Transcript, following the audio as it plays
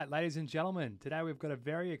Ladies and gentlemen, today we've got a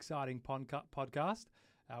very exciting podcast.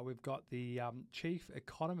 We've got the Chief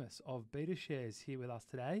Economist of BetaShares here with us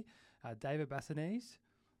today, David Bassanese.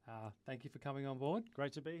 Thank you for coming on board.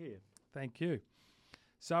 Great to be here. Thank you.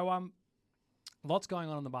 So, lots going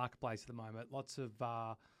on in the marketplace at the moment. Lots of,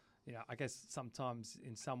 I guess sometimes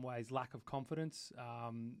in some ways lack of confidence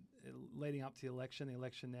leading up to the election. The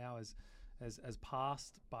election now has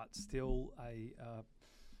passed, but still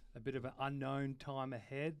a bit of an unknown time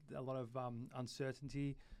ahead, a lot of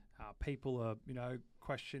uncertainty. People are,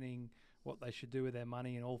 questioning what they should do with their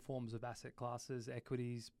money in all forms of asset classes,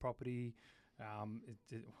 equities, property.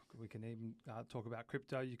 We can even talk about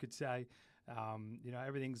crypto, you could say.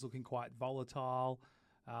 Everything's looking quite volatile.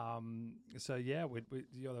 You're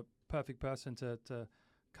the perfect person to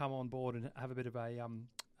come on board and have a bit of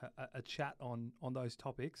a chat on those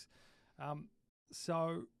topics.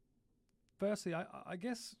 Firstly, I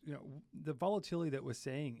guess, the volatility that we're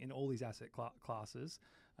seeing in all these asset classes,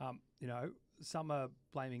 some are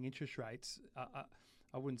blaming interest rates.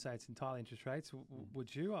 I wouldn't say it's entirely interest rates.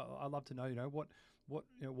 Would you? I'd love to know,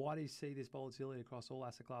 why do you see this volatility across all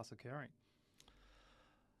asset classes occurring?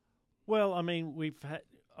 Well, I mean, we've had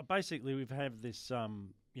this,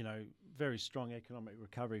 very strong economic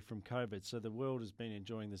recovery from COVID. So the world has been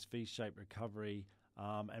enjoying this V-shaped recovery.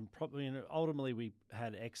 And probably, ultimately, we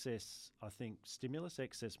had excess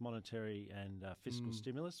monetary and fiscal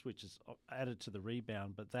stimulus, which has added to the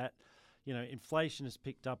rebound. But that, inflation has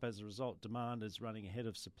picked up as a result. Demand is running ahead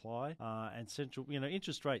of supply, and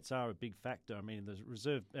interest rates are a big factor. I mean, the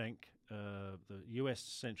Reserve Bank, the U.S.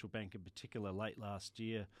 Central Bank in particular, late last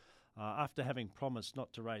year, after having promised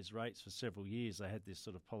not to raise rates for several years, they had this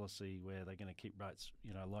sort of policy where they're going to keep rates,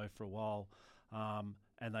 low for a while.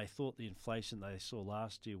 And they thought the inflation they saw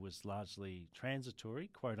last year was largely transitory,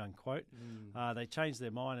 quote unquote. They changed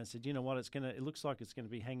their mind and said, you know what, it looks like it's going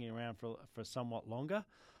to be hanging around for somewhat longer.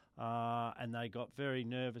 And they got very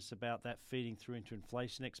nervous about that feeding through into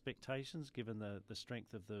inflation expectations, given the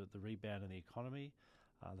strength of the rebound in the economy,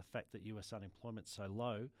 the fact that US unemployment's so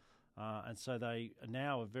low. And so they are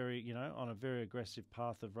now on a very aggressive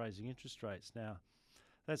path of raising interest rates. Now,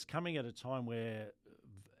 that's coming at a time where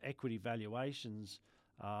equity valuations,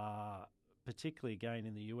 particularly again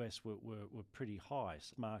in the US, were pretty high.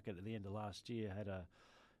 The market at the end of last year had a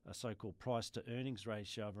so-called price-to-earnings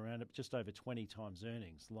ratio of around just over 20 times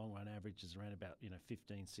earnings. The long-run average is around about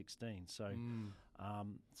 15, 16. So,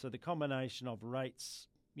 so the combination of rates,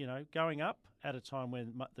 going up at a time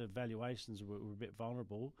when the valuations were a bit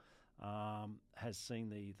vulnerable, has seen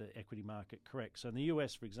the equity market correct. So in the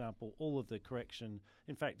US, for example, all of the correction,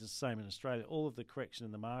 in fact, it's the same in Australia, all of the correction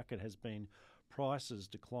in the market has been prices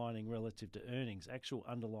declining relative to earnings. Actual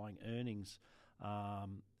underlying earnings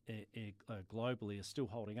globally are still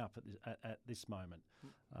holding up at this moment.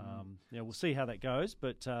 We'll see how that goes,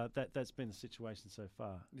 but that's been the situation so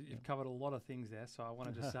far. You've covered a lot of things there, so I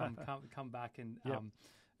want to just come back and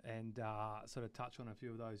sort of touch on a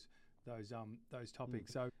few of those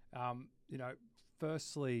topics. So,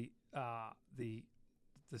 firstly, the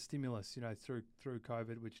stimulus, through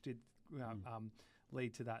COVID, which did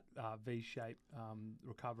lead to that V-shaped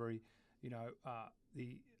recovery.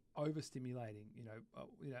 The overstimulating.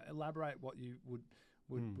 Elaborate what you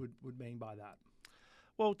would mean by that.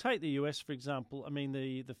 Well, take the US for example. I mean,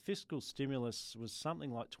 the fiscal stimulus was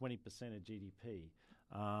something like 20% of GDP.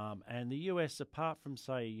 And the US, apart from,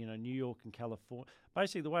 say, New York and California,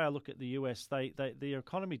 basically the way I look at the US, the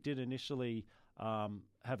economy did initially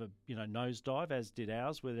have a nosedive, as did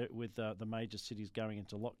ours, with the major cities going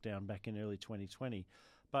into lockdown back in early 2020.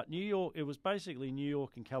 But New York, it was basically New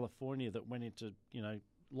York and California that went into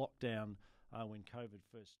lockdown when COVID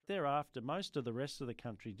first. Thereafter, most of the rest of the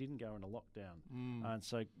country didn't go into lockdown, and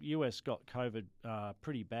so US got COVID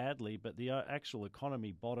pretty badly, but the actual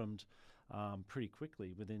economy bottomed pretty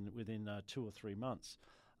quickly within 2 or 3 months.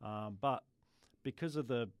 But because of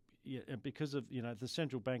the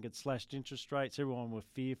central bank had slashed interest rates, everyone were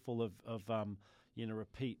fearful of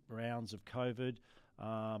repeat rounds of COVID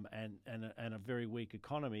and a very weak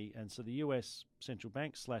economy, and so the US central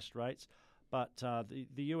bank slashed rates. But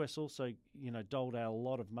the US also, doled out a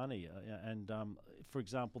lot of money. For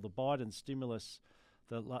example, the Biden stimulus,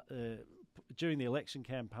 during the election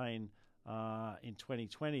campaign in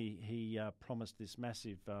 2020, he promised this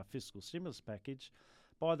massive fiscal stimulus package.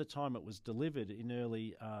 By the time it was delivered in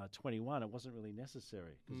early 21, it wasn't really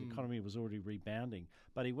necessary because the economy was already rebounding.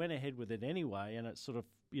 But he went ahead with it anyway, and it sort of,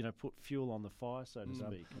 put fuel on the fire, so to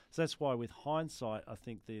speak. So that's why, with hindsight, I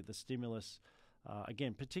think the stimulus,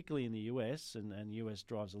 again, particularly in the US, and US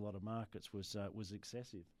drives a lot of markets, was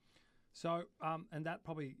excessive. So, and that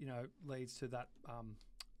probably, leads to that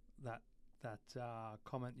that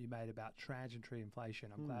comment you made about transitory inflation.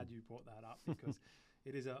 I'm glad you brought that up because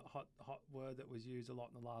it is a hot word that was used a lot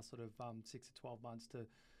in the last sort of 6 to 12 months to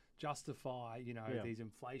justify, these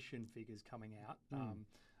inflation figures coming out.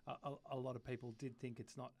 A lot of people did think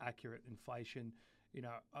it's not accurate inflation.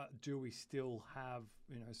 Do we still have,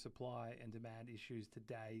 supply and demand issues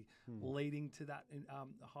today leading to that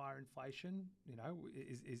higher inflation?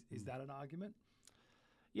 Is that an argument?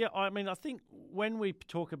 Yeah, I mean, I think when we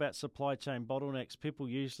talk about supply chain bottlenecks, people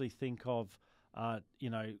usually think of,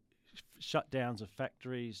 shutdowns of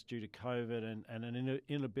factories due to COVID and an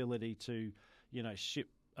inability to, ship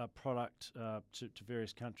product to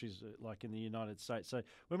various countries like in the United States. So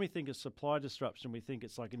when we think of supply disruption, we think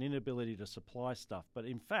it's like an inability to supply stuff. But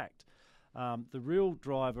in fact, the real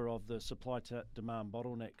driver of the supply demand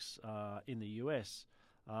bottlenecks in the US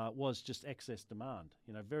was just excess demand,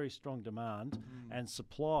 very strong demand and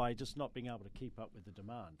supply just not being able to keep up with the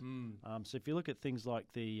demand. So if you look at things like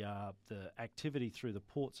the activity through the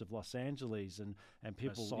ports of Los Angeles and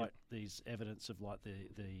people cite these evidence of like the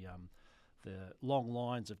long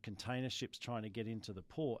lines of container ships trying to get into the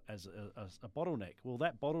port as a bottleneck. Well,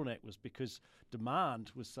 that bottleneck was because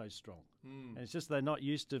demand was so strong. And it's just they're not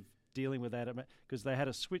used to dealing with that because they had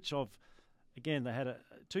a switch of, again, they had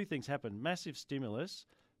two things happen: massive stimulus.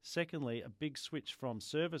 Secondly, a big switch from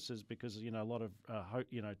services because, a lot of,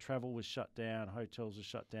 travel was shut down, hotels were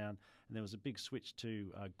shut down, and there was a big switch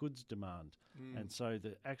to goods demand. And so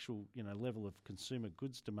the actual, level of consumer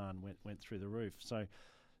goods demand went through the roof. So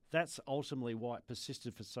that's ultimately why it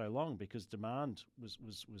persisted for so long, because demand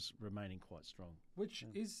was remaining quite strong. Which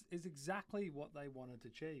is exactly what they wanted to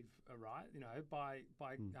achieve, right? By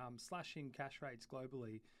slashing cash rates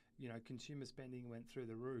globally, consumer spending went through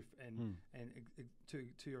the roof, and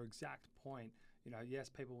to your exact point, yes,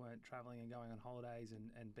 people weren't traveling and going on holidays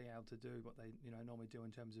and being able to do what they normally do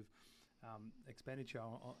in terms of expenditure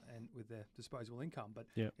and with their disposable income, but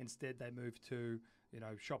instead they moved to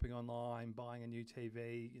shopping online, buying a new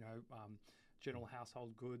TV, general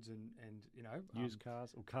household goods and used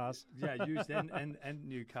cars or cars, used and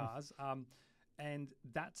new cars. And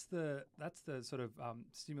that's the sort of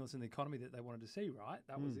stimulus in the economy that they wanted to see, right?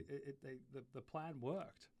 That was it. The plan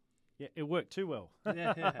worked. Yeah, it worked too well.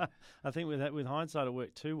 Yeah. I think with hindsight, it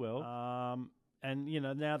worked too well. And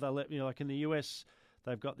now they like in the US,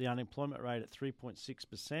 they've got the unemployment rate at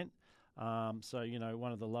 3.6%. So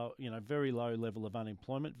one of the low, very low level of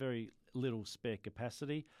unemployment, very little spare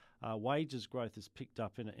capacity. Wages growth has picked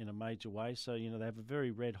up in a major way. So they have a very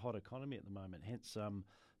red hot economy at the moment. Hence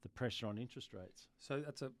the pressure on interest rates. So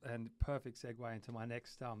that's a perfect segue into my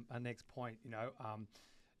next point.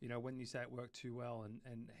 When you say it worked too well,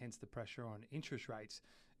 and hence the pressure on interest rates,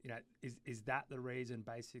 is that the reason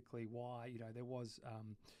basically why there was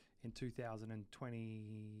in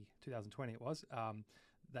 2020 it was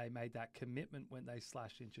they made that commitment when they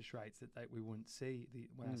slashed interest rates that we wouldn't see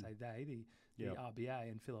I say the RBA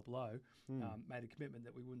and Philip Lowe made a commitment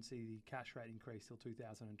that we wouldn't see the cash rate increase till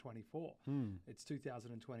 2024. It's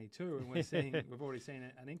 2022 and we've already seen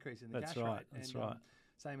an increase in the cash rate. That's right.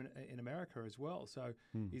 Same in America as well. So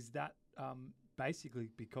is that basically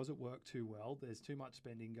because it worked too well, there's too much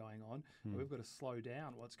spending going on, and we've got to slow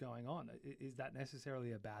down what's going on? Is that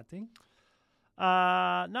necessarily a bad thing?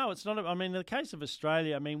 No, it's not. I mean, in the case of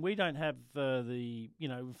Australia, I mean, we don't have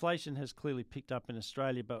inflation has clearly picked up in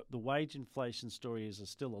Australia, but the wage inflation story is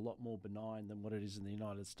still a lot more benign than what it is in the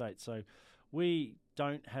United States. So we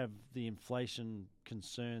don't have the inflation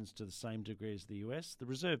concerns to the same degree as the US. The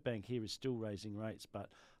Reserve Bank here is still raising rates, but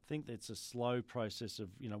I think it's a slow process of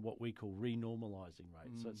what we call renormalising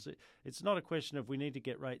rates. So it's not a question of we need to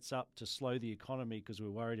get rates up to slow the economy because we're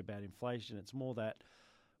worried about inflation. It's more that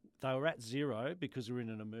they were at zero because we're in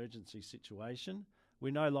an emergency situation.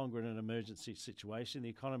 We're no longer in an emergency situation. The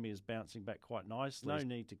economy is bouncing back quite nicely. No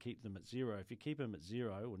need to keep them at zero. If you keep them at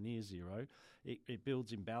zero or near zero, it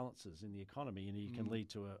builds imbalances in the economy, and you can lead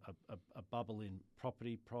to a bubble in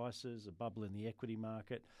property prices, a bubble in the equity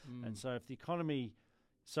market. And so if the economy...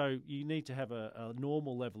 So you need to have a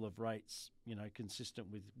normal level of rates,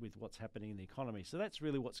 consistent with what's happening in the economy. So that's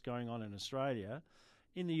really what's going on in Australia.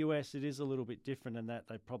 In the US, it is a little bit different in that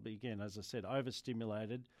they probably, again, as I said,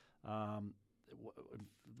 overstimulated.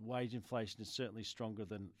 Wage inflation is certainly stronger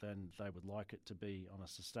than they would like it to be on a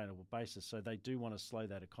sustainable basis. So they do want to slow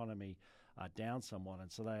that economy down somewhat,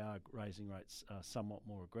 and so they are raising rates somewhat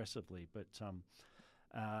more aggressively. But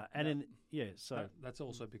that's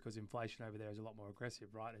also because inflation over there is a lot more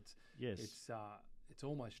aggressive, right? It's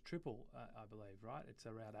almost triple, I believe, right? It's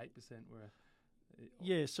around 8%.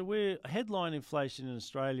 So headline inflation in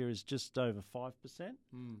Australia is just over 5%,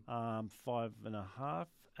 5.5%.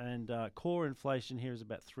 and core inflation here is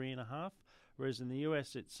about 3.5%. Whereas in the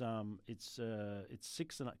US, it's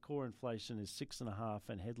 6 and core inflation is 6.5,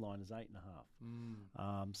 and headline is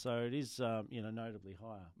 8.5. So it is notably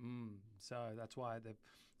higher. So that's why they've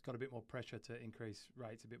got a bit more pressure to increase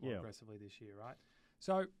rates a bit more aggressively this year, right?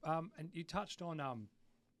 So and you touched on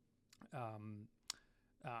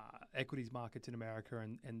equities markets in America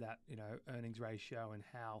and that earnings ratio and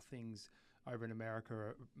how things over in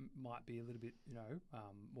America might be a little bit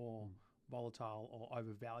more volatile or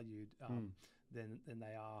overvalued than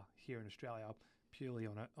they are here in Australia, purely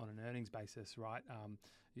on an earnings basis, right?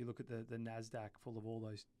 You look at the Nasdaq, full of all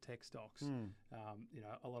those tech stocks.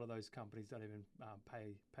 A lot of those companies don't even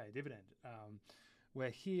pay a dividend. Where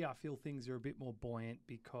here, I feel things are a bit more buoyant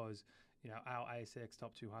because our ASX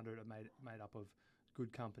top 200 are made up of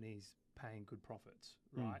good companies paying good profits,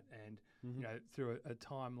 right? And through a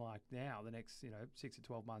time like now, the next 6 to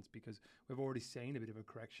 12 months, because we've already seen a bit of a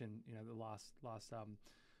correction. The last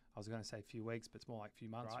I was going to say few weeks, but it's more like few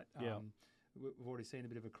months, right? We've already seen a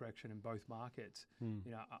bit of a correction in both markets.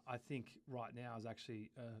 I think right now is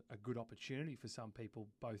actually a good opportunity for some people,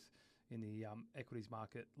 both in the equities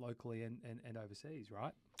market locally and overseas,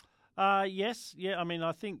 right? Yes. Yeah. I mean,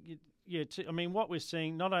 I think, what we're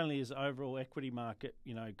seeing, not only is the overall equity market,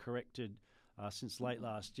 corrected since late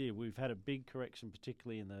last year, we've had a big correction,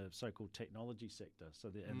 particularly in the so-called technology sector.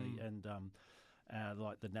 So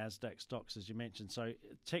like the Nasdaq stocks, as you mentioned. So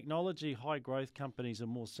technology, high growth companies are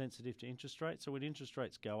more sensitive to interest rates. So when interest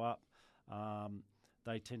rates go up,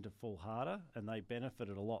 they tend to fall harder, and they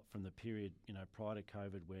benefited a lot from the period, prior to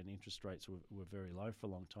COVID, when interest rates were very low for a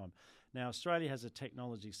long time. Now, Australia has a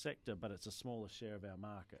technology sector, but it's a smaller share of our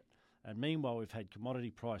market. And meanwhile, we've had commodity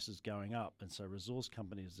prices going up, and so resource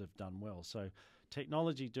companies have done well. So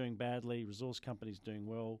technology doing badly, resource companies doing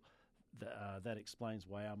well. That explains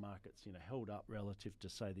why our market's held up relative to,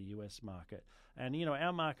 say, the US market. And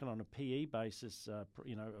our market on a PE basis, a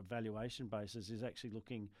valuation basis, is actually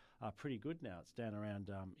looking pretty good now. It's down around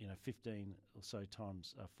 15 or so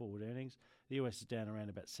times forward earnings. The US is down around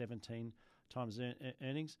about 17 times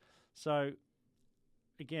earnings. So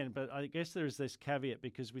again, but I guess there is this caveat,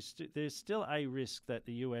 because there's still a risk that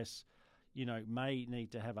the US may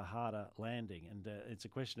need to have a harder landing. And it's a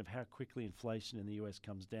question of how quickly inflation in the US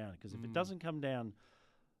comes down. Because if it doesn't come down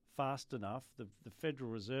fast enough, the Federal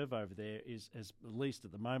Reserve over there is, at least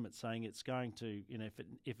at the moment, saying it's going to,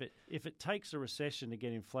 if it takes a recession to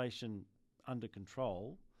get inflation under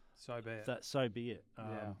control, so be it. So be it.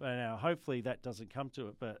 But now, hopefully that doesn't come to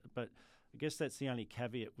it. But I guess that's the only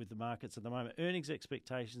caveat with the markets at the moment. Earnings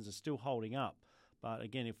expectations are still holding up. But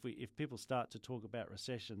again, if people start to talk about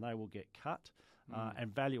recession, they will get cut,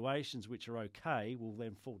 and valuations, which are okay, will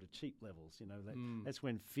then fall to cheap levels. That's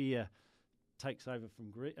when fear takes over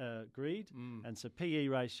from greed, and so PE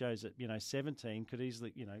ratios at 17 could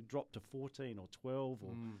easily drop to 14 or 12,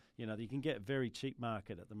 or you can get a very cheap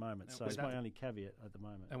market at the moment. So that's my only caveat at the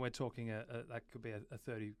moment. And we're talking that could be a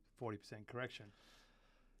 30-40% correction.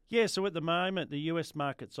 Yeah, so at the moment, the US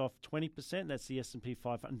market's off 20%. That's the S&P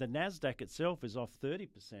 500. The Nasdaq itself is off 30%,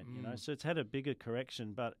 so it's had a bigger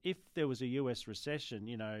correction. But if there was a US recession,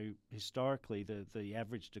 historically, the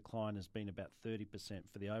average decline has been about 30%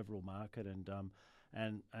 for the overall market,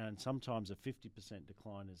 and sometimes a 50%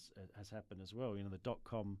 decline has happened as well.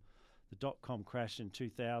 The dot-com crash in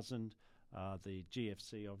 2000, the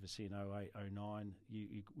GFC, obviously, in 08, 09,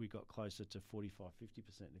 we got closer to 45-50%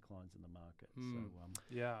 declines in the market.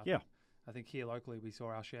 So, I think here locally we saw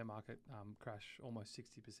our share market crash almost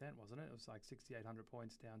 60%, wasn't it? It was like 6,800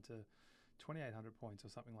 points down to 2,800 points or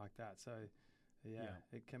something like that. So,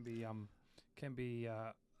 it can be.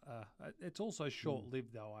 It's also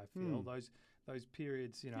short-lived, though. I feel those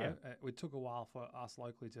periods. It took a while for us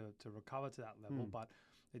locally to recover to that level, but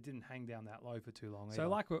it didn't hang down that low for too long. So,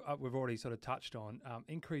 like we've already sort of touched on,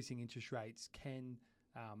 increasing interest rates can,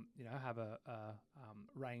 have a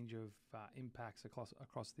range of impacts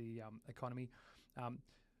across the economy.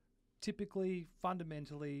 Typically,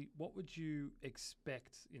 fundamentally, what would you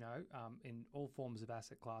expect, in all forms of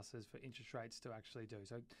asset classes for interest rates to actually do?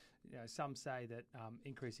 So, some say that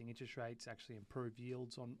increasing interest rates actually improve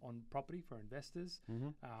yields on property for investors.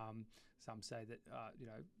 Some say that,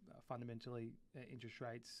 fundamentally, interest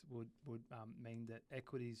rates would mean that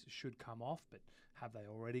equities should come off, but have they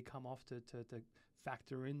already come off to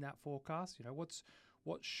factor in that forecast?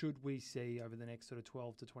 What should we see over the next sort of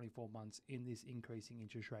 12 to 24 months in this increasing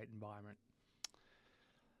interest rate environment?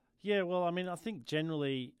 Yeah, well, I mean, I think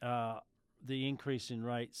generally the increase in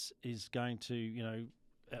rates is going to,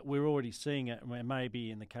 we're already seeing it. Maybe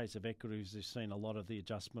in the case of equities, we've seen a lot of the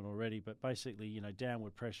adjustment already, but basically,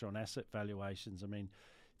 downward pressure on asset valuations. I mean,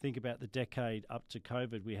 think about the decade up to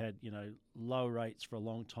COVID, we had, low rates for a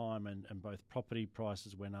long time, and both property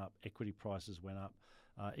prices went up, equity prices went up,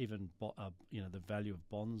 even the value of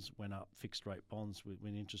bonds went up, fixed rate bonds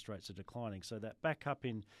when interest rates are declining. So that back up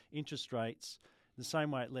in interest rates, the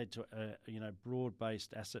same way it led to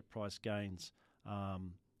broad-based asset price gains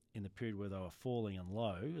in the period where they were falling and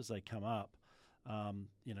low, as they come up,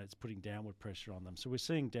 it's putting downward pressure on them. So we're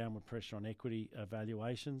seeing downward pressure on equity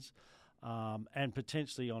valuations. And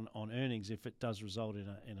potentially on earnings if it does result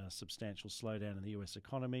in a substantial slowdown in the US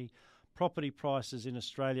economy. Property prices in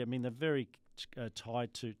Australia, they're very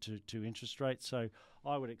tied to interest rates. So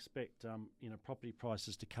I would expect, property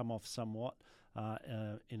prices to come off somewhat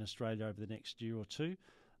in Australia over the next year or two.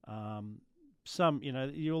 Some,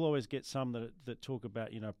 you'll always get some that talk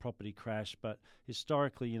about, property crash, but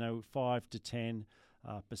historically, 5 to 10%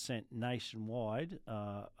 nationwide,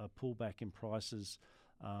 a pullback in prices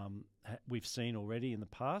we've seen already in the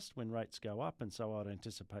past when rates go up, and so I'd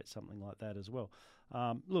anticipate something like that as well.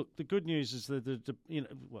 Look, the good news is that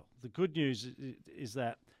the good news is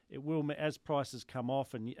that it will, as prices come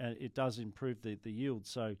off, and it does improve the yield.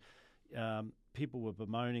 So people were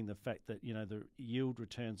bemoaning the fact that the yield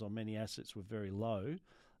returns on many assets were very low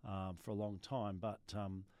for a long time, but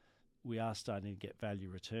we are starting to get value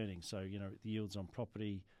returning. So the yields on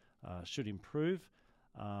property should improve.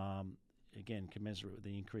 Again, commensurate with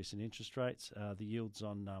the increase in interest rates, the yields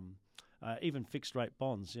on even fixed rate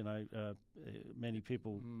bonds. Many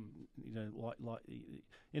people, like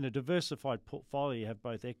in a diversified portfolio, you have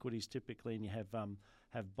both equities typically, and you have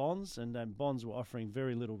bonds, and bonds were offering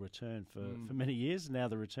very little return for many years. Now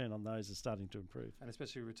the return on those is starting to improve, and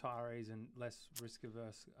especially retirees and less risk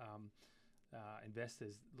averse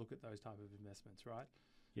investors look at those type of investments, right?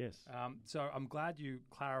 Yes. So I'm glad you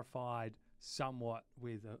clarified somewhat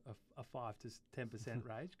with a 5 to 10%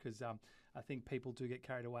 range, because I think people do get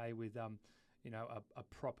carried away with a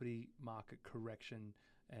property market correction,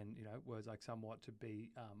 and words like somewhat to be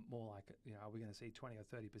more like are we going to see 20 or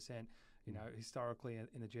 30%? Historically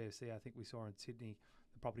in the GFC, I think we saw in Sydney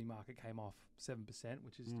the property market came off 7%,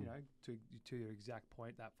 which is to your exact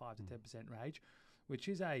point, that 5 to 10% range, which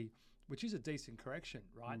is a decent correction,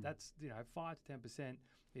 right? That's 5 to 10%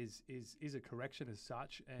 is a correction as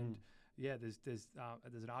such, and yeah, there's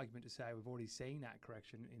an argument to say we've already seen that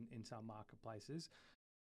correction in some marketplaces.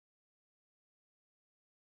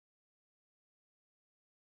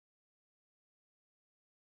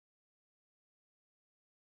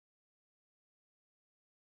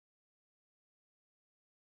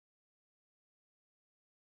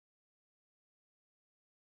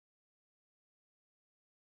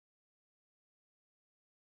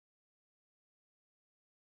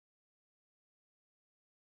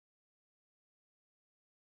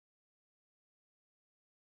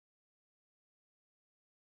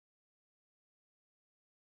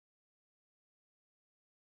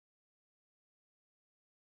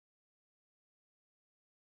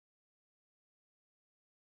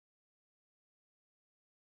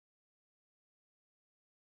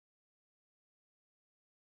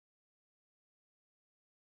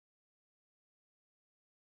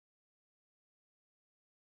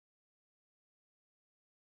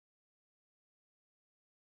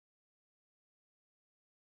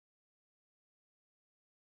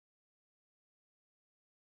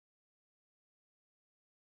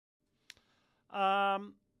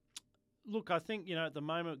 Look, I think at the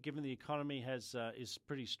moment, given the economy is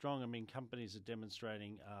pretty strong, companies are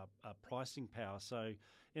demonstrating pricing power. So,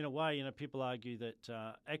 in a way, people argue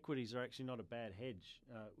that equities are actually not a bad hedge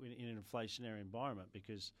in an inflationary environment,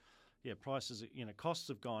 because, prices, costs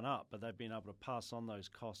have gone up, but they've been able to pass on those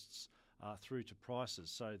costs through to prices.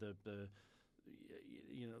 So the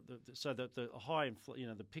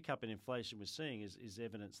the pickup in inflation we're seeing is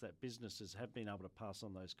evidence that businesses have been able to pass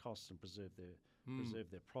on those costs and preserve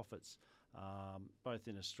their profits, both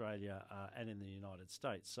in Australia and in the United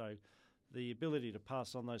States. So the ability to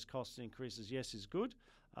pass on those cost increases, yes, is good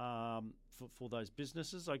for those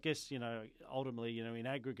businesses. I guess, ultimately, in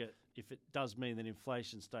aggregate, if it does mean that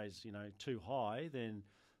inflation stays, too high, then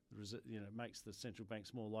it makes the central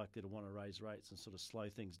banks more likely to want to raise rates and sort of slow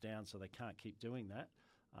things down, so they can't keep doing that.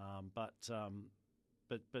 But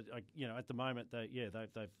at the moment, I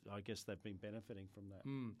guess they've been benefiting from that.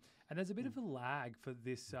 And there's a bit of a lag for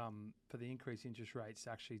this for the increased interest rates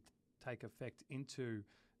to actually take effect into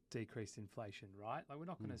decreased inflation, right? Like, we're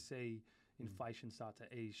not going to see inflation start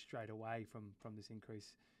to ease straight away from this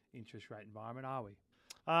increased interest rate environment, are we?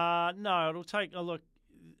 No, it'll take a look.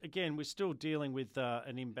 Again, we're still dealing with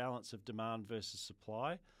an imbalance of demand versus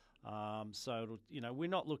supply. So we're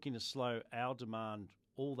not looking to slow our demand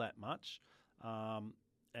all that much.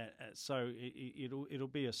 so it'll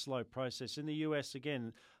be a slow process. In the US,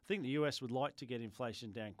 again, I think the US would like to get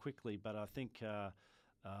inflation down quickly, but I think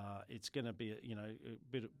it's going to be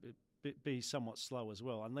be somewhat slow as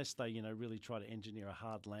well, unless they really try to engineer a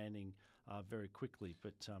hard landing very quickly.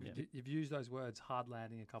 But You've used those words, hard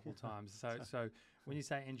landing, a couple of times. So when you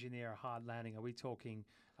say engineer a hard landing, are we talking?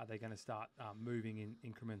 Are they going to start moving in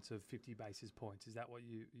increments of 50 basis points? Is that what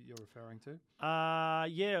you're referring to?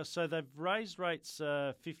 Yeah. So they've raised rates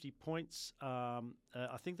 50 points. I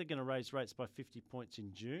think they're going to raise rates by 50 points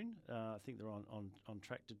in June. I think they're on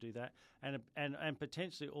track to do that, and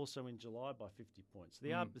potentially also in July by 50 points.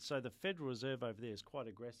 So the Federal Reserve over there is quite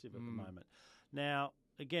aggressive at the moment. Now,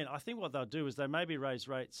 again, I think what they'll do is they maybe raise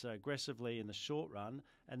rates aggressively in the short run,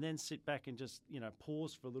 and then sit back and just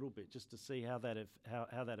pause for a little bit just to see how that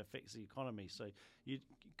affects the economy. So,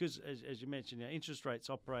 because as you mentioned, interest rates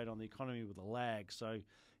operate on the economy with a lag. So,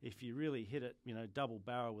 if you really hit it, double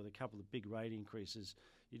barrel with a couple of big rate increases,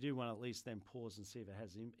 you do want to at least then pause and see if it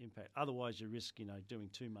has impact. Otherwise, you risk doing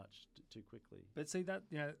too much too quickly. But see that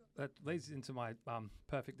that leads into my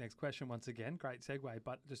perfect next question once again. Great segue,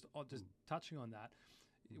 but just touching on that.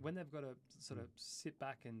 When they've got to sort of sit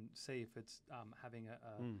back and see if it's having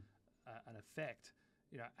an effect,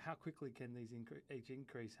 how quickly can each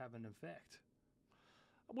increase have an effect?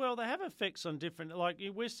 Well, they have effects on different. Like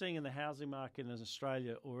we're seeing in the housing market in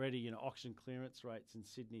Australia already. Auction clearance rates in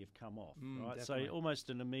Sydney have come off, right? Definitely. So almost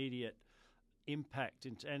an immediate impact.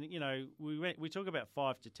 And we talk about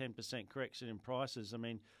 5 to 10% correction in prices. I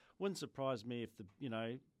mean, wouldn't surprise me if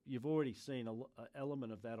you've already seen an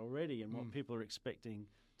element of that already, and what people are expecting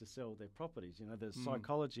to sell their properties. The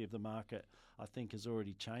psychology of the market, I think, has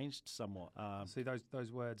already changed somewhat. See,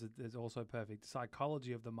 those words is also perfect.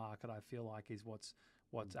 Psychology of the market, I feel like, is what's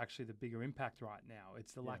actually the bigger impact right now.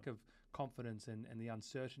 It's the lack of confidence and the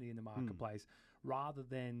uncertainty in the marketplace, rather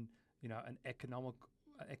than an economic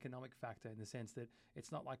factor, in the sense that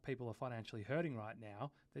it's not like people are financially hurting right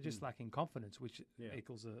now. They're just lacking confidence, which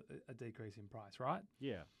equals a decrease in price, right?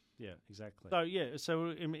 Yeah. Yeah, exactly.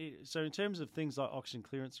 So in terms of things like auction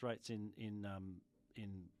clearance rates in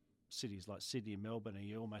cities like Sydney and Melbourne,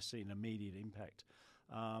 you almost see an immediate impact.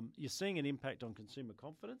 You're seeing an impact on consumer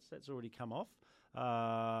confidence. That's already come off.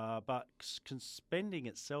 But spending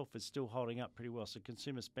itself is still holding up pretty well. So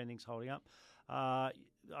consumer spending's holding up.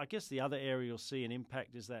 I guess the other area you'll see an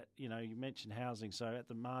impact is that, you mentioned housing. So at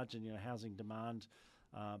the margin, housing demand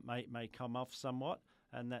may come off somewhat.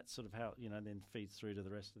 And that's sort of how, then feeds through to the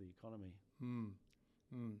rest of the economy.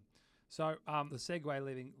 So the segue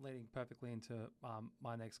leading perfectly into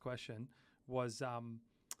my next question was the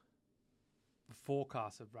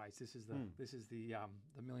forecast of rates. This is the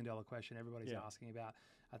 $1 million question everybody's asking about.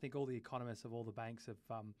 I think all the economists of all the banks have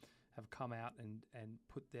come out and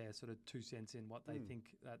put their sort of 2 cents in what they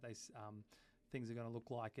think that things are going to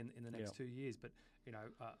look like in the next 2 years. But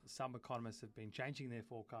some economists have been changing their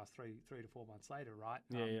forecast 3 to 4 months later, right?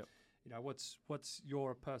 What's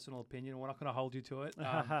your personal opinion? We're not going to hold you to it,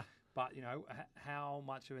 but how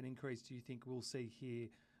much of an increase do you think we'll see here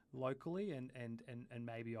locally and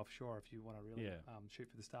maybe offshore, if you want to really shoot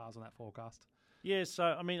for the stars on that forecast? Yeah, so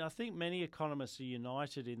I mean, I think many economists are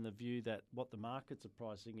united in the view that what the markets are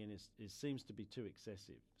pricing in is seems to be too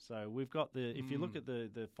excessive. So we've got if you look at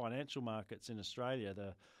the financial markets in Australia,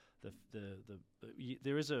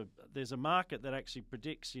 there's a market that actually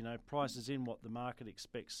predicts prices in what the market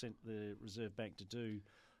expects the Reserve Bank to do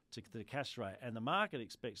to the cash rate, and the market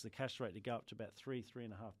expects the cash rate to go up to about 3.5%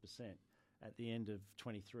 at the end of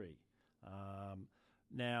 23.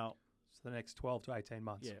 Now. So the next 12 to 18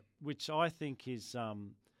 months. Yeah, which I think is,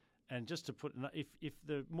 and just to put, if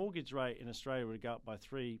the mortgage rate in Australia were to go up by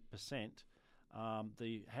 3%,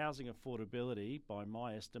 the housing affordability, by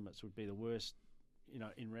my estimates, would be the worst,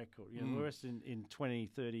 in record. Worst in 20,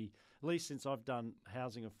 30, at least since I've done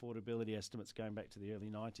housing affordability estimates going back to the early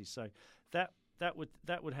 90s. So that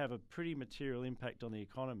would have a pretty material impact on the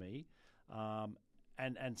economy.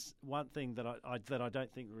 And one thing that I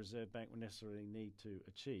don't think the Reserve Bank will necessarily need to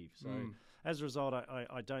achieve. So as a result,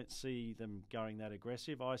 I don't see them going that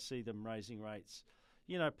aggressive. I see them raising rates,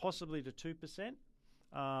 possibly to 2%,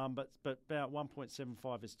 but about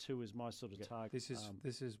 1.75 is 2 is my sort of target. This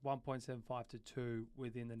is 1.75 to 2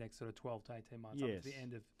 within the next sort of 12 to 18 months, up to the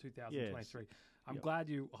end of 2023. I'm glad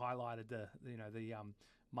you highlighted the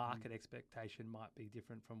market expectation might be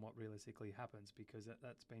different from what realistically happens, because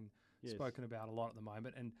that's been spoken about a lot at the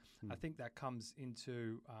moment. And I think that comes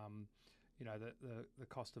into, the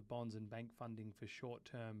cost of bonds and bank funding for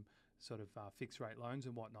short-term sort of fixed rate loans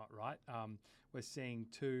and whatnot, right? We're seeing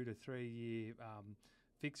 2 to 3 year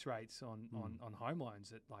fixed rates on home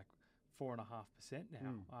loans at like 4.5%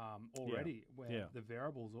 now already, where the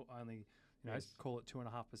variables are only, call it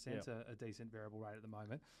 2.5%, a decent variable rate at the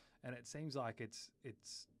moment, and it seems like it's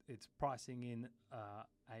pricing in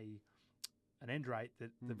an end rate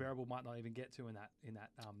that the variable might not even get to in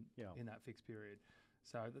that fixed period.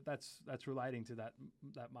 So that's relating to that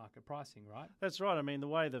market pricing, right? That's right. I mean, the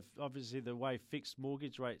way fixed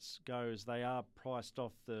mortgage rates go is they are priced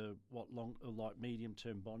off medium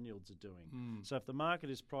term bond yields are doing. So if the market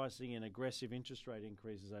is pricing in aggressive interest rate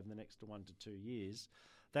increases over the next 1 to 2 years,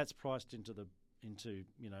 that's priced into the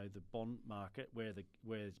bond market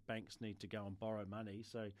where banks need to go and borrow money.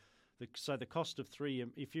 So the cost of 3 year,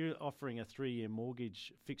 if you're offering a 3-year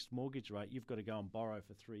fixed mortgage rate, you've got to go and borrow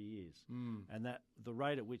for 3 years, and that the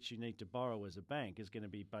rate at which you need to borrow as a bank is going to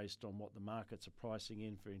be based on what the markets are pricing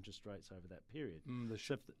in for interest rates over that period.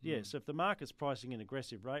 So if the market's pricing in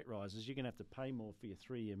aggressive rate rises, you're going to have to pay more for your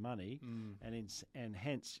 3-year money, and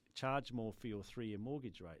hence charge more for your 3-year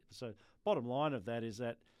mortgage rate. So bottom line of that is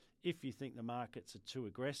that if you think the markets are too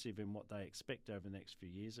aggressive in what they expect over the next few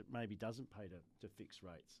years, it maybe doesn't pay to fix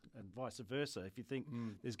rates, and vice versa. If you think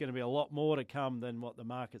there's going to be a lot more to come than what the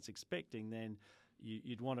market's expecting, then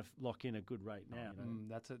you'd want to lock in a good rate now.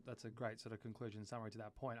 That's a great sort of conclusion summary to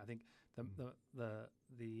that point. I think the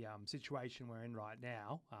situation we're in right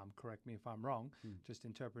now, correct me if I'm wrong, just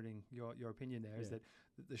interpreting your opinion there, is that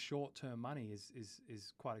the short-term money is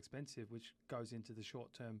quite expensive, which goes into the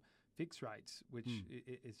short-term fixed rates, which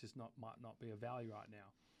it's just might not be a value right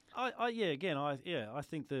now. I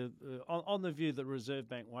think on the view that Reserve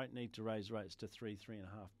Bank won't need to raise rates to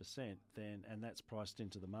 3.5%, and that's priced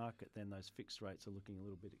into the market, then those fixed rates are looking a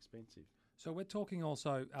little bit expensive. So we're talking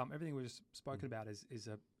also everything we've just spoken about is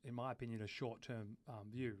in my opinion, a short-term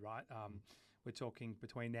view, right? We're talking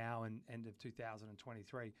between now and end of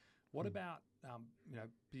 2023. What about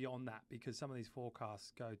beyond that? Because some of these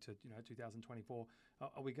forecasts go to 2024.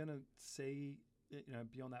 Are we going to see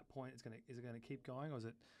beyond that point? Is it going to keep going, or is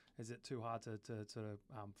it too hard to sort of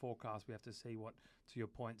forecast? We have to see what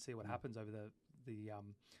happens over the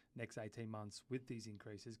next 18 months with these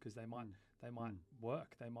increases, because they might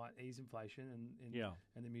work. They might ease inflation,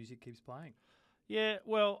 and the music keeps playing. Yeah,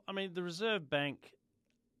 well, I mean, the Reserve Bank.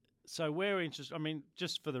 So we're interested. I mean,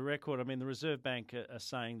 just for the record, I mean, the Reserve Bank are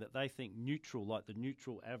saying that they think neutral, like the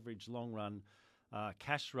neutral average long run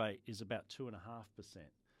cash rate is about 2.5%.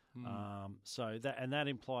 So that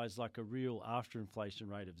implies like a real after inflation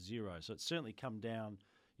rate of 0. So it's certainly come down.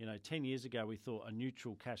 10 years ago we thought a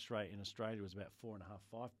neutral cash rate in Australia was about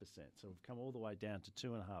 4.5-5%. So we've come all the way down to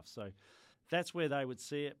 2.5. So that's where they would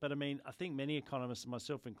see it. But I mean, I think many economists,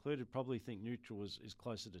 myself included, probably think neutral is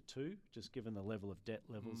closer to 2, just given the level of debt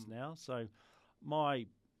levels now. So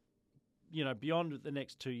beyond the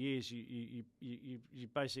next 2 years, you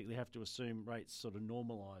basically have to assume rates sort of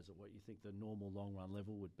normalise at what you think the normal long run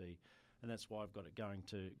level would be, and that's why I've got it going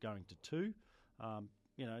to 2.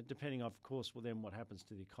 Depending, of course, then what happens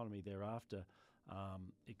to the economy thereafter,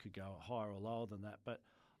 it could go higher or lower than that. But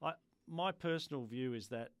my personal view is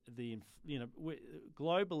that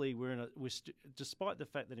globally despite the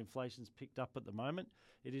fact that inflation's picked up at the moment,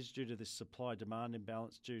 it is due to this supply-demand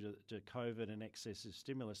imbalance due to COVID and excessive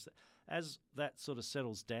stimulus. As that sort of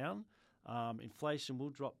settles down, inflation will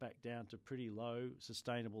drop back down to pretty low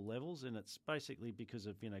sustainable levels, and it's basically because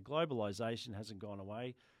of globalization hasn't gone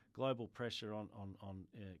away, global pressure on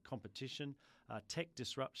competition, tech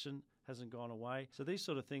disruption hasn't gone away. So these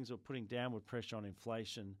sort of things are putting downward pressure on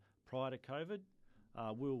inflation prior to COVID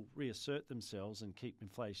will reassert themselves and keep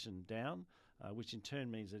inflation down, which in turn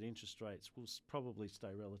means that interest rates will probably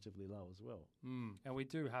stay relatively low as well. And we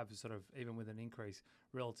do have sort of, even with an increase,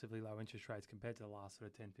 relatively low interest rates compared to the last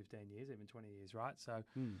sort of 10, 15 years, even 20 years, right? So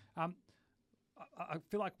I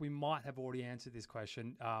feel like we might have already answered this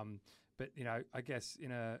question, but, I guess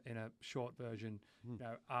in a short version,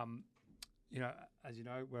 as you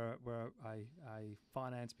know, we're a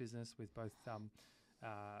finance business with both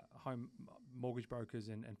home mortgage brokers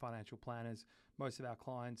and financial planners. Most of our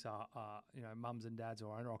clients are mums and dads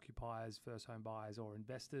or owner occupiers, first home buyers or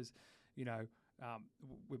investors.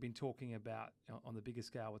 We've been talking about on the bigger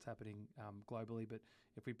scale what's happening globally, but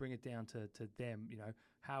if we bring it down to them,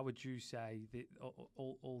 how would you say that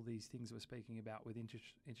all these things we're speaking about with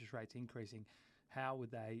interest rates increasing, how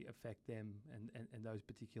would they affect them and those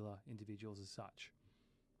particular individuals as such?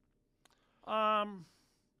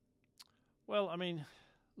 Well, I mean,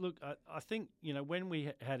 look, I think, when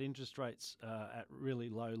we had interest rates at really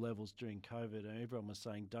low levels during COVID, and everyone was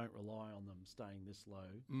saying don't rely on them staying this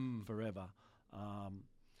low forever.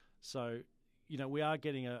 So, we are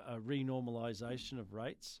getting a renormalisation of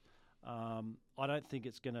rates. I don't think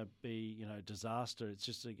it's going to be, disaster. It's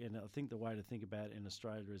just, again, I think the way to think about it in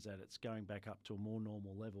Australia is that it's going back up to a more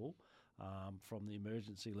normal level from the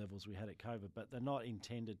emergency levels we had at COVID, but they're not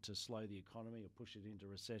intended to slow the economy or push it into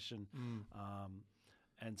recession.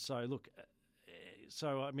 And so, look,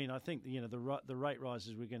 I think the rate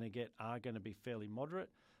rises we're going to get are going to be fairly moderate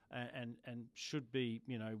and should be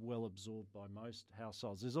well absorbed by most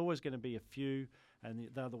households. There's always going to be a few, and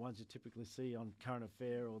they're the ones you typically see on Current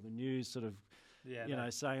Affair or the news, sort of.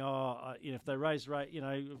 Saying, if they raise rate,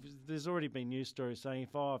 there's already been news stories saying,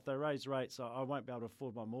 if they raise rates, I won't be able to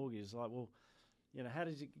afford my mortgage. It's like, well, how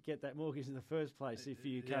did you get that mortgage in the first place if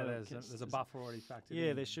you can't? There's a buffer already factored in.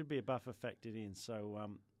 Yeah, there should be a buffer factored in. So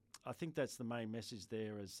I think that's the main message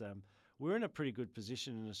there is we're in a pretty good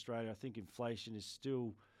position in Australia. I think inflation is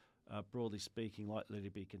still, broadly speaking, likely to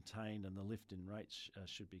be contained, and the lift in rates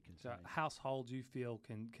should be contained. So households you feel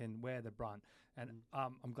can wear the brunt. And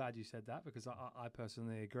I'm glad you said that because I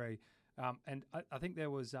personally agree. And I think there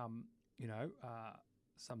was, some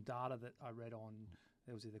data that I read on,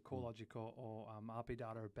 there was either CoreLogic or RP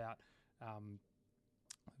data about,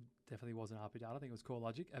 definitely wasn't RP data, I think it was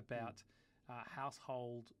CoreLogic, about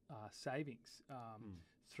household savings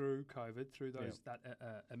through COVID, through that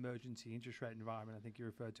emergency interest rate environment, I think you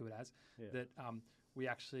referred to it as, that we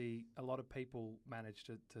actually, a lot of people managed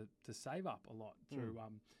to save up a lot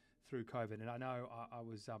through COVID. And I know I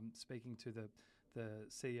was speaking to the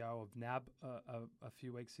CEO of NAB a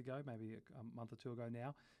few weeks ago, maybe a month or two ago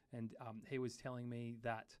now, and he was telling me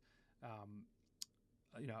that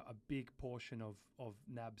a big portion of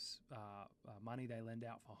NAB's money they lend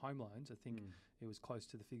out for home loans, I think it was close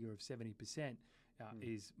to the figure of 70%,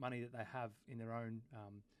 is money that they have in their own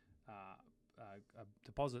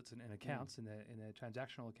deposits and accounts, in their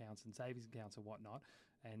transactional accounts and savings accounts and whatnot,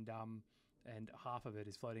 and half of it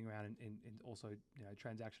is floating around in also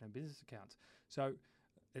transaction and business accounts. So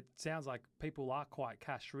it sounds like people are quite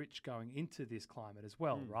cash rich going into this climate as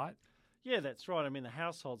well, right? Yeah, that's right. I mean, the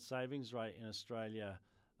household savings rate in Australia,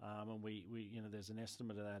 and we there's an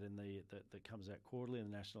estimate of that in that comes out quarterly in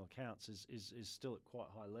the national accounts, is still at quite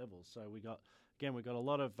high levels. So we got a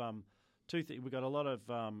lot of we got a lot of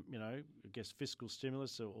I guess fiscal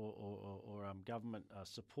stimulus or government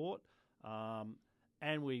support.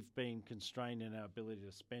 And we've been constrained in our ability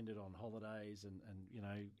to spend it on holidays and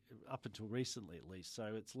up until recently at least.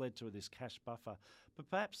 So it's led to this cash buffer. But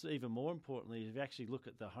perhaps even more importantly, if you actually look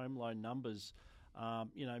at the home loan numbers,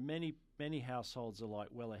 many households are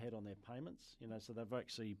well ahead on their payments. So they've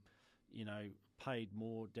actually, paid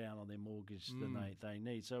more down on their mortgage than they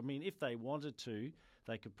need. So I mean, if they wanted to,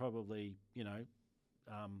 they could probably,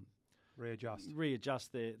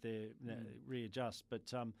 readjust their readjust. But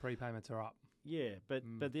prepayments are up. Yeah, but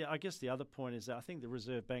I guess the other point is that I think the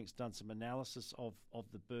Reserve Bank's done some analysis of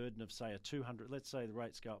the burden of, say, 200. Let's say the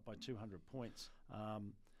rates go up by 200 points.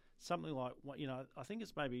 Something like, I think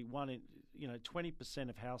it's maybe 20%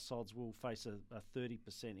 of households will face a 30%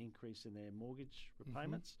 increase in their mortgage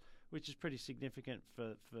repayments, which is pretty significant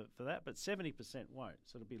for that. But 70% won't,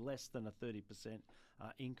 so it'll be less than a 30%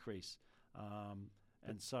 increase.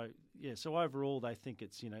 And so overall, they think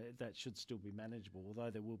it's that should still be manageable. Although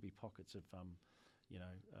there will be pockets of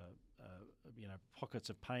pockets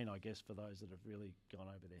of pain, I guess, for those that have really gone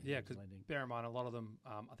over their heads lending. Bear in mind, a lot of them,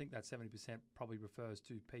 I think that 70% probably refers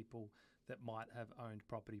to people that might have owned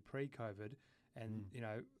property pre-COVID, and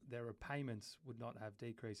their repayments would not have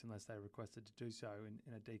decreased unless they requested to do so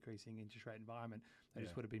in a decreasing interest rate environment. They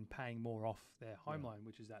just would have been paying more off their home loan,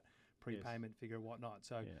 which is that prepayment figure and whatnot.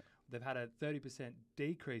 So they've had a 30%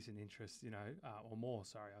 decrease in interest, or more,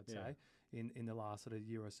 I'd say, in the last sort of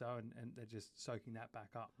year or so, and they're just soaking that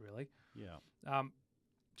back up, really. Yeah.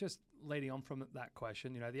 Just leading on from that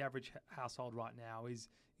question, the average household right now is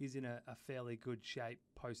in a fairly good shape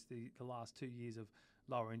post the last 2 years of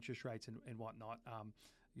lower interest rates and whatnot.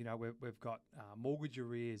 We've got mortgage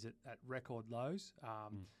arrears at record lows.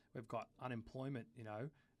 We've got unemployment,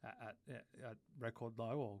 at record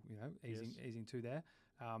low, or easing to there.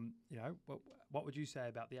 What would you say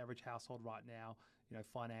about the average household right now,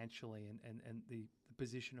 financially and the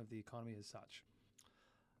position of the economy as such?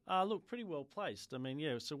 Look, pretty well placed. I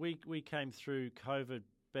mean, so we came through COVID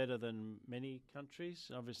better than many countries.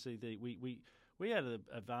 Obviously, we had an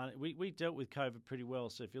advantage. We dealt with COVID pretty well.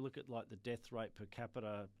 So if you look at like the death rate per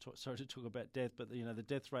capita, sorry to talk about death, but the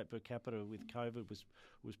death rate per capita with COVID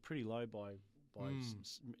was pretty low by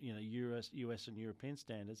US and European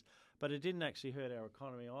standards, but it didn't actually hurt our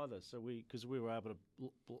economy either. So because we were able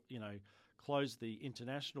to close the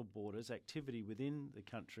international borders, activity within the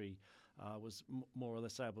country was more or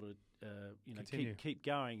less able to Continue. keep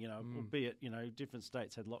going. Albeit different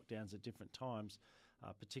states had lockdowns at different times,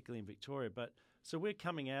 particularly in Victoria. But so we're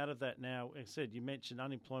coming out of that now. Like I said, you mentioned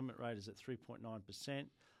unemployment rate is at 3.9%.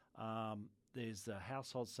 There's the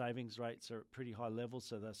household savings rates are at pretty high levels,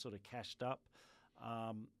 so they're sort of cashed up.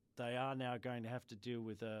 They are now going to have to deal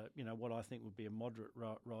with what I think would be a moderate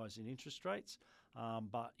rise in interest rates,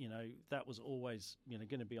 but that was always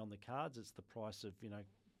going to be on the cards. It's the price of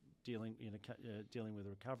dealing with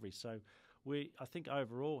recovery. So I think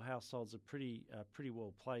overall households are pretty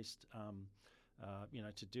well placed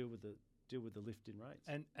to deal with the lift in rates.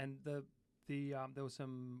 And there was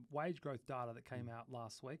some wage growth data that came out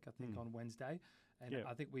last week, I think on Wednesday, and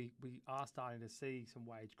I think we are starting to see some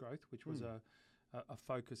wage growth, which was a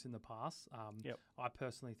focus in the past. I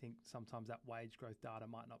personally think sometimes that wage growth data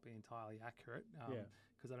might not be entirely accurate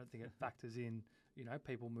because I don't think it factors in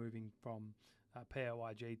people moving from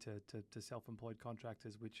PAYG to self-employed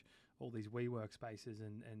contractors, which all these WeWork spaces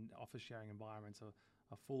and office sharing environments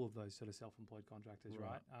are full of those sort of self-employed contractors,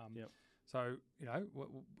 right? So,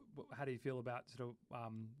 how do you feel about sort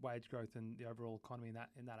of wage growth and the overall economy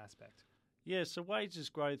in that aspect? Yeah, so wages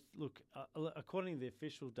growth, look, according to the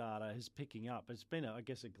official data, is picking up. It's been, I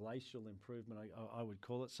guess, a glacial improvement, I would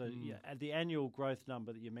call it. So, the annual growth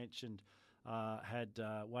number that you mentioned had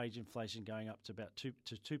wage inflation going up to about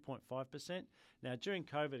 2.5%. Now, during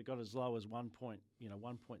COVID, it got as low as 1.7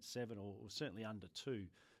 or certainly under 2.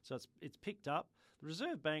 So it's picked up. The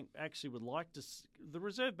Reserve Bank actually would like to. The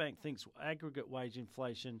Reserve Bank thinks aggregate wage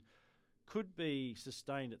inflation could be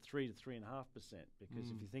sustained at 3 to 3.5%, because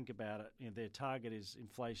if you think about it, their target is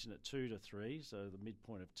inflation at 2 to 3, so the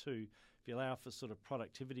midpoint of 2. If you allow for sort of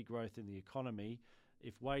productivity growth in the economy,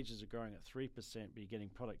 if wages are growing at 3% but you're getting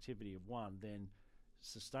productivity of 1, then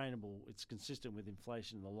sustainable. It's consistent with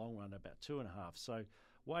inflation in the long run, about 2.5. So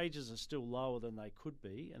wages are still lower than they could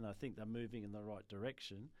be, and I think they're moving in the right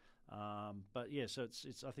direction. But yeah, so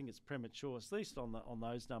it's I think it's premature, at least on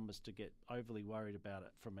those numbers, to get overly worried about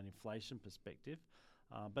it from an inflation perspective.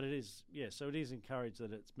 But it is, so it is encouraged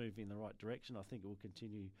that it's moving in the right direction. I think it will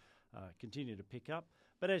continue to pick up.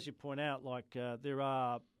 But as you point out, there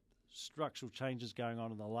are structural changes going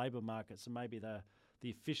on in the labour market, so maybe the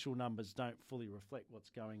official numbers don't fully reflect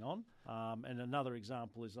what's going on. And another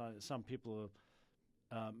example is some people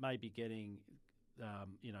are maybe getting,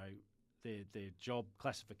 their job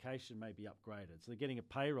classification may be upgraded, so they're getting a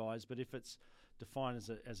pay rise. But if it's defined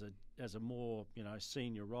as a more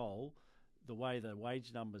senior role, the way the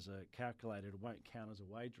wage numbers are calculated, it won't count as a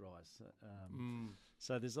wage rise.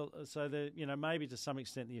 So maybe to some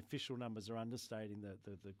extent the official numbers are understating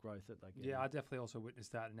the growth that they get. Yeah, I definitely also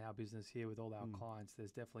witnessed that in our business here with all our clients.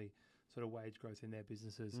 There's definitely sort of wage growth in their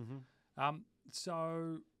businesses.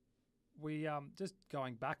 So we just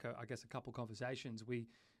going back, I guess, a couple conversations. We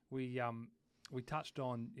touched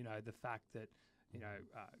on the fact that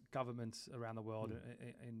governments around the world,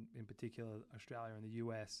 in particular Australia and the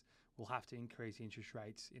US, will have to increase interest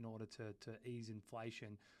rates in order to ease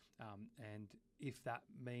inflation, and if that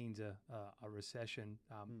means a recession,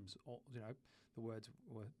 the words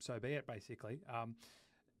were so be it, basically.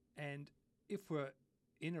 And if we're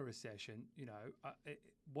in a recession,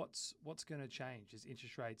 what's going to change? Is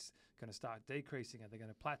interest rates going to start decreasing? Are they going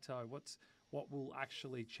to plateau? What will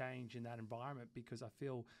actually change in that environment? Because I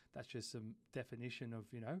feel that's just some definition of,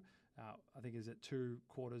 I think, is it 2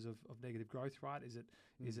 quarters of negative growth, right? Is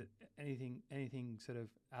it anything sort of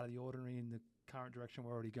out of the ordinary in the current direction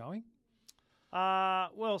we're already going?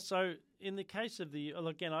 Well, so in the case of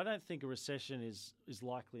again, I don't think a recession is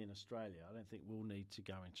likely in Australia. I don't think we'll need to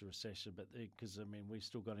go into recession, but because we've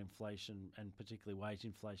still got inflation, and particularly wage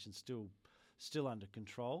inflation, still under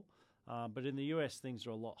control. But in the US, things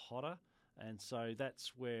are a lot hotter. And so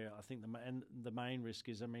that's where I think the main risk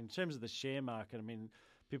is. In terms of the share market,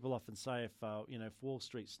 people often say if Wall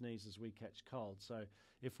Street sneezes, we catch cold. So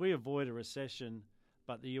if we avoid a recession,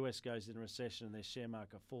 but the US goes in a recession and their share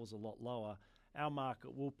market falls a lot lower, our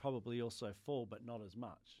market will probably also fall, but not as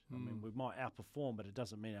much. We might outperform, but it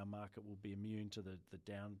doesn't mean our market will be immune to the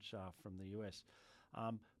downshaft from the US.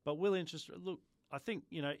 But will interest look? I think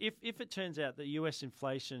if it turns out that US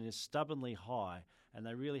inflation is stubbornly high, and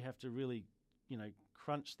they really have to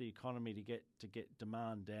crunch the economy to get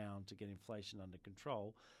demand down, to get inflation under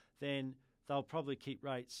control, then they'll probably keep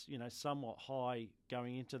rates somewhat high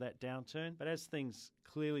going into that downturn. But as things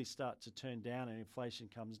clearly start to turn down and inflation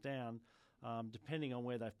comes down, depending on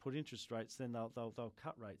where they've put interest rates, then they'll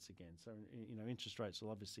cut rates again. So interest rates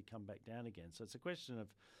will obviously come back down again. So it's a question of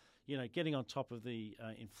getting on top of the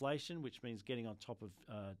inflation, which means getting on top of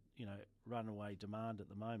runaway demand at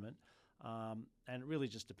the moment. and it really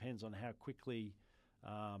just depends on how quickly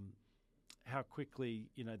how quickly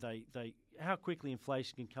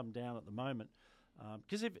inflation can come down at the moment.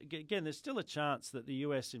 Because again, there's still a chance that the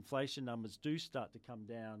US inflation numbers do start to come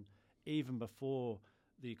down even before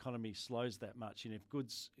the economy slows that much. If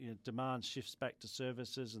goods demand shifts back to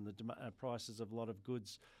services and the prices of a lot of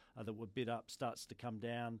goods that were bid up starts to come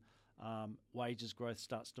down, wages growth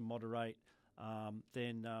starts to moderate,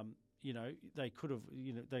 then they could have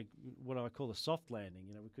what I call a soft landing.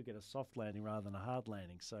 We could get a soft landing rather than a hard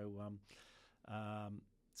landing.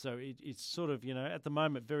 So it's sort of, at the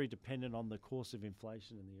moment, very dependent on the course of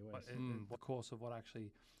inflation in the US. The course of what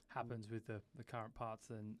actually happens with the current parts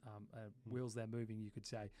and wheels they're moving, you could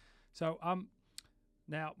say. So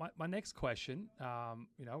now my next question,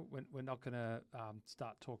 we're not going to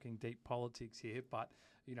start talking deep politics here, but,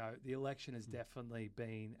 the election has definitely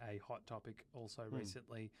been a hot topic also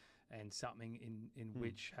recently, and something in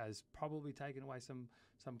which has probably taken away some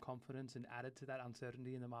confidence and added to that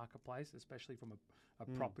uncertainty in the marketplace, especially from a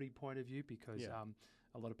property point of view, because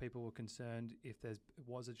a lot of people were concerned if there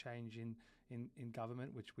was a change in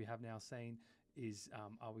government, which we have now seen,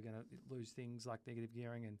 are we going to lose things like negative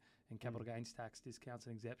gearing and capital gains tax discounts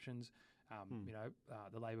and exemptions?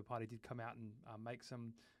 The Labor Party did come out and make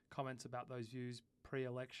some comments about those views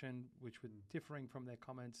pre-election, which were differing from their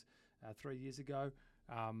comments 3 years ago.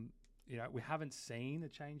 We haven't seen a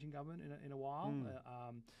change in government in a while.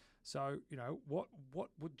 So, what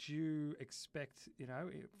would you expect,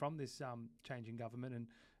 from this change in government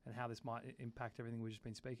and how this might impact everything we've just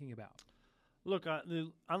been speaking about? Look,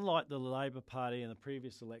 unlike the Labor Party in the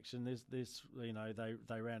previous election,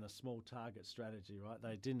 they ran a small target strategy, right?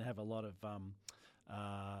 They didn't have a lot of,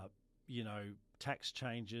 tax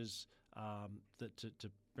changes that to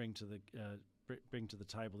bring to the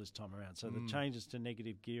table this time around. So the changes to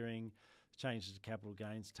negative gearing, changes to capital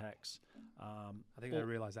gains tax. I think they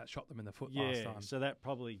realised that shot them in the foot last time. So that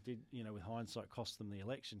probably did, with hindsight, cost them the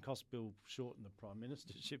election, cost Bill Shorten the prime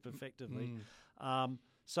ministership effectively.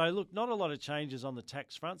 So look, not a lot of changes on the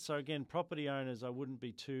tax front. So again, property owners, I wouldn't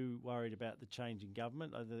be too worried about the change in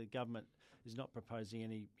government. The government is not proposing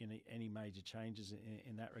any major changes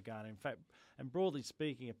in that regard. In fact, and broadly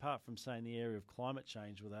speaking, apart from saying the area of climate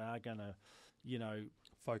change, where they are going to,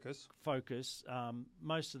 focus.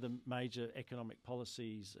 Most of the major economic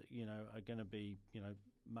policies, are going to be,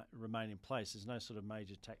 remain in place. There's no sort of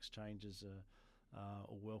major tax changes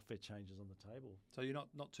or welfare changes on the table. So you're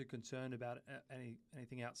not too concerned about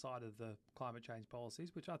anything outside of the climate change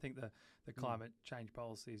policies, which I think the climate change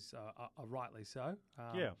policies are rightly so.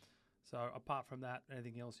 So apart from that,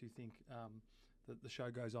 anything else you think that the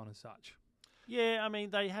show goes on as such? Yeah, I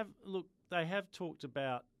mean, they have talked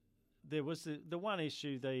about. There was the one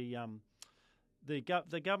issue, the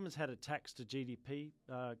government's had a tax to GDP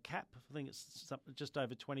cap. I think it's just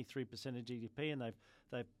over 23% of GDP, and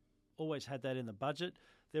they've always had that in the budget.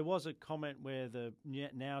 There was a comment where the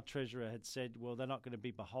now Treasurer had said, well, they're not going to be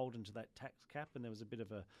beholden to that tax cap, and there was a bit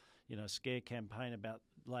of a scare campaign about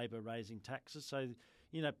Labor raising taxes. So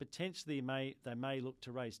potentially they may look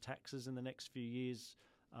to raise taxes in the next few years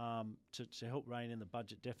to help rein in the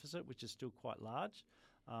budget deficit, which is still quite large.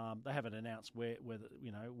 They haven't announced where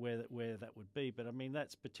that would be, but I mean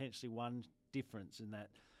that's potentially one difference in that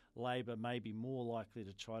Labor may be more likely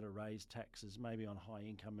to try to raise taxes, maybe on high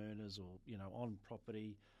income earners or on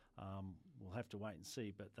property. We'll have to wait and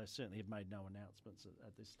see, but they certainly have made no announcements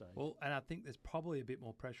at this stage. Well, and I think there's probably a bit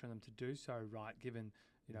more pressure on them to do so, right? Given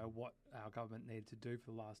what our government needed to do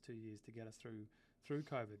for the last 2 years to get us through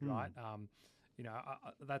COVID, right?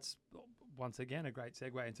 That's once again a great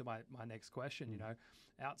segue into my next question.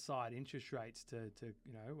 Outside interest rates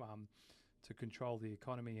to control the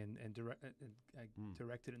economy and direct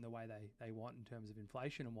it in the way they want in terms of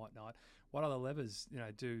inflation and whatnot. What other levers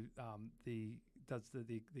does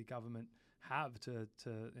the government have to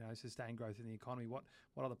sustain growth in the economy? What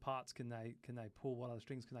other parts can they pull? What other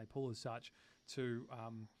strings can they pull as such to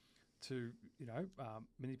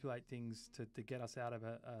manipulate things to get us out of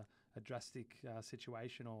a drastic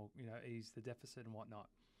situation or ease the deficit and whatnot?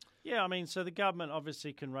 Yeah, I mean, so the government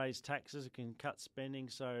obviously can raise taxes, it can cut spending.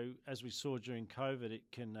 So as we saw during COVID, it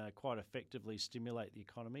can quite effectively stimulate the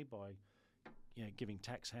economy by giving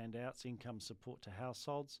tax handouts, income support to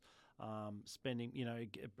households, spending.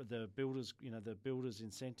 The builders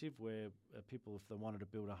incentive where people, if they wanted to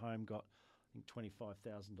build a home, got I think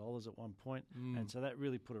 $25,000 at one point, and so that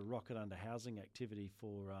really put a rocket under housing activity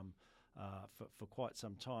for quite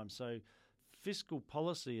some time. So fiscal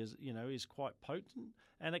policy is quite potent,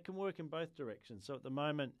 and it can work in both directions. So at the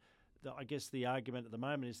moment, I guess the argument at the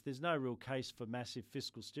moment is there's no real case for massive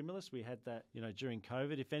fiscal stimulus. We had that, during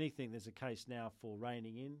COVID. If anything, there's a case now for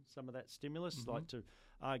reining in some of that stimulus, like to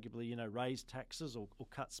arguably, raise taxes or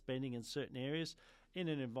cut spending in certain areas in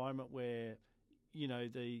an environment where,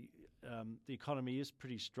 the economy is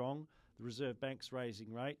pretty strong. The Reserve Bank's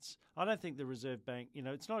raising rates. I don't think the Reserve Bank,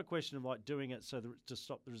 it's not a question of like doing it to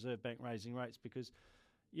stop the Reserve Bank raising rates, because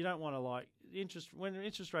you don't want to when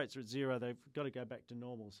interest rates are at zero, they've got to go back to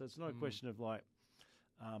normal. So it's not a question of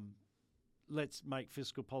let's make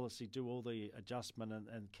fiscal policy do all the adjustment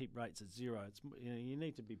and keep rates at zero. It's you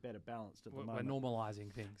need to be better balanced at the moment. We're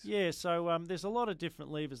normalising things. Yeah, so there's a lot of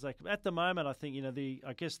different levers at the moment. I think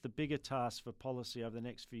I guess the bigger task for policy over the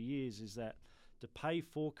next few years is that to pay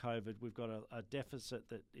for COVID, we've got a deficit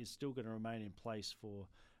that is still going to remain in place for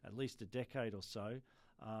at least a decade or so.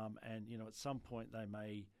 And at some point they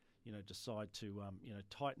may, decide to,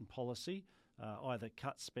 tighten policy, either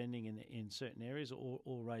cut spending in certain areas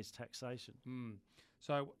or raise taxation.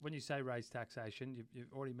 So when you say raise taxation,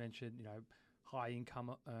 you've already mentioned, high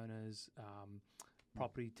income earners,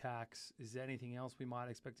 property tax. Is there anything else we might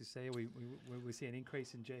expect to see? We see an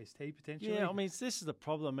increase in GST potentially? Yeah, this is the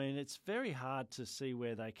problem. It's very hard to see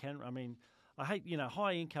where they can. I hate,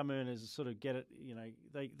 high income earners sort of get it,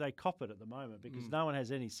 they cop it at the moment because no one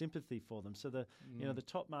has any sympathy for them. So the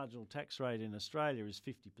top marginal tax rate in Australia is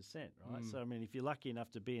 50%, right? So if you're lucky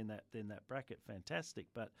enough to be in that bracket, fantastic.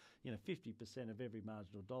 But 50% of every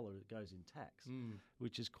marginal dollar goes in tax,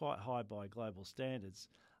 which is quite high by global standards.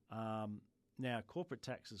 Now corporate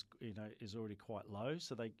tax is already quite low,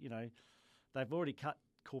 so they've already cut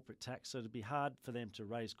corporate tax, so it'd be hard for them to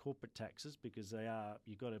raise corporate taxes because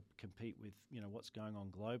you've got to compete with what's going on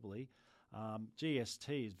globally.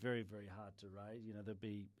 GST is very, very hard to raise. There'd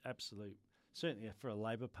be certainly for a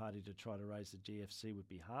Labor Party to try to raise the GFC would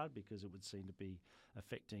be hard because it would seem to be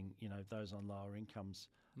affecting those on lower incomes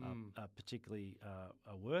particularly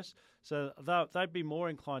worse. So they'd be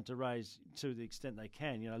more inclined to raise to the extent they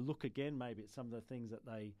can. Look again maybe at some of the things that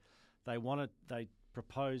they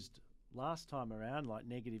proposed last time around, like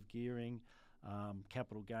negative gearing,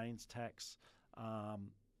 capital gains tax.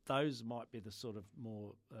 Those might be the sort of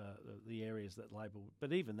more the areas that Labor.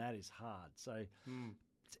 But even that is hard. So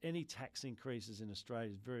any tax increases in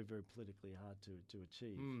Australia is very, very politically hard to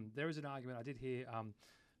achieve. There is an argument I did hear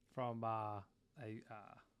from a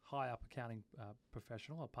high-up accounting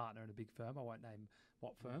professional, a partner in a big firm. I won't name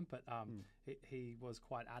what firm, but he was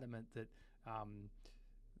quite adamant that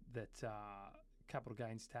capital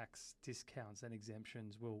gains tax discounts and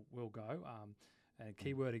exemptions will go, and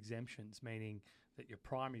keyword exemptions, meaning that your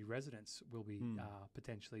primary residence will be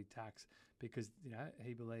potentially taxed, because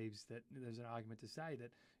he believes that there's an argument to say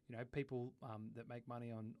that people that make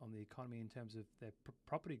money on the economy in terms of their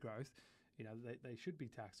property growth, they should be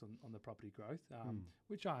taxed on the property growth,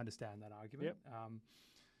 which I understand that argument.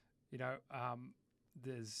 Yep.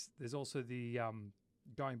 There's also the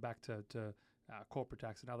going back to corporate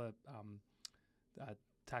tax and other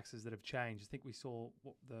taxes that have changed. I think we saw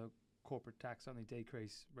the corporate tax only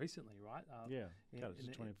decrease recently, right? Cut it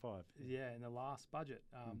to 25. Yeah, in the last budget.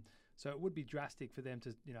 So it would be drastic for them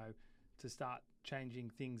to start changing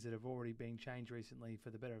things that have already been changed recently for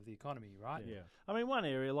the better of the economy, right? Yeah. One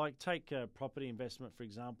area, like take property investment, for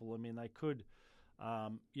example. They could,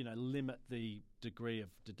 limit the degree of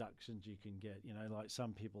deductions you can get. Like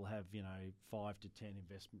some people have, 5 to 10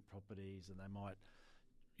 investment properties, and they might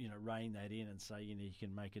rein that in and say, you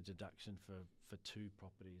can make a deduction for 2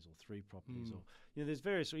 properties or 3 properties, or there's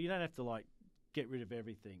various. You don't have to get rid of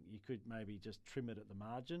everything. You could maybe just trim it at the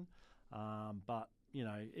margin, but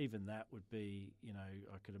even that would be,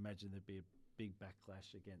 I could imagine there'd be a big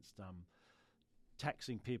backlash against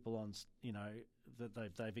taxing people on,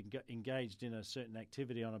 that they've engaged in a certain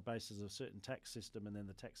activity on a basis of a certain tax system, and then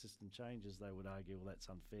the tax system changes. They would argue, well, that's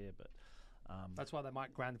unfair, but. That's why they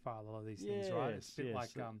might grandfather a lot of these things, right? It's a bit like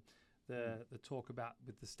the talk about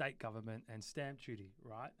with the state government and stamp duty,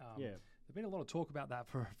 right? There's been a lot of talk about that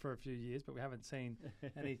for a few years, but we haven't seen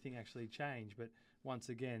anything actually change. But once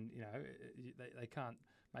again, they can't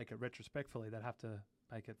make it retrospectively. They'd have to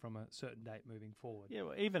make it from a certain date moving forward. Yeah,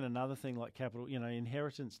 well, even another thing like capital,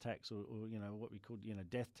 inheritance tax or what we call,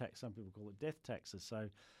 death tax. Some people call it death taxes. So,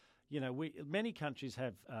 many countries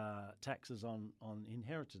have taxes on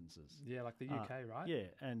inheritances. Yeah, like the UK, right? Yeah,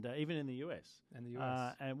 and even in the US. And the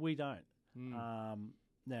US. And we don't.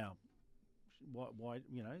 Now, why?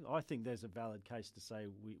 I think there's a valid case to say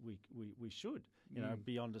we should,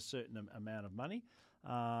 beyond a certain amount of money.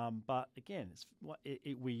 But again,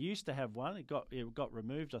 we used to have one. It got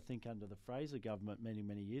removed, I think, under the Fraser government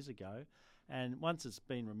many years ago. And once it's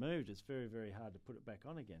been removed, it's very, very hard to put it back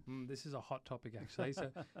on again. This is a hot topic, actually.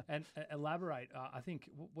 So, and elaborate. I think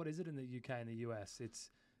what is it in the UK and the US?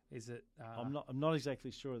 Is it? I'm not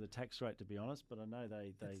exactly sure of the tax rate, to be honest, but I know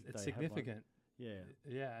they it's have significant. Yeah,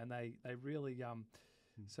 yeah, and they really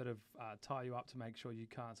sort of tie you up to make sure you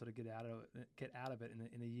can't sort of get out of it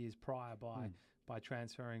in the years prior by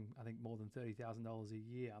transferring, I think, more than $30,000 a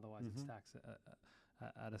year. Otherwise, it's taxed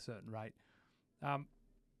at a certain rate.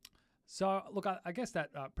 So, look, I guess that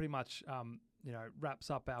pretty much wraps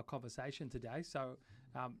up our conversation today. So,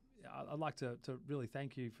 I'd like to really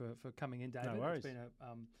thank you for coming in, David. No worries. It's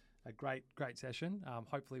been a great session.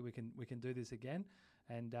 Hopefully, we can do this again,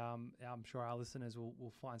 and I'm sure our listeners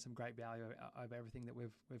will find some great value over everything that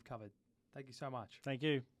we've covered. Thank you so much. Thank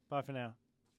you. Bye for now.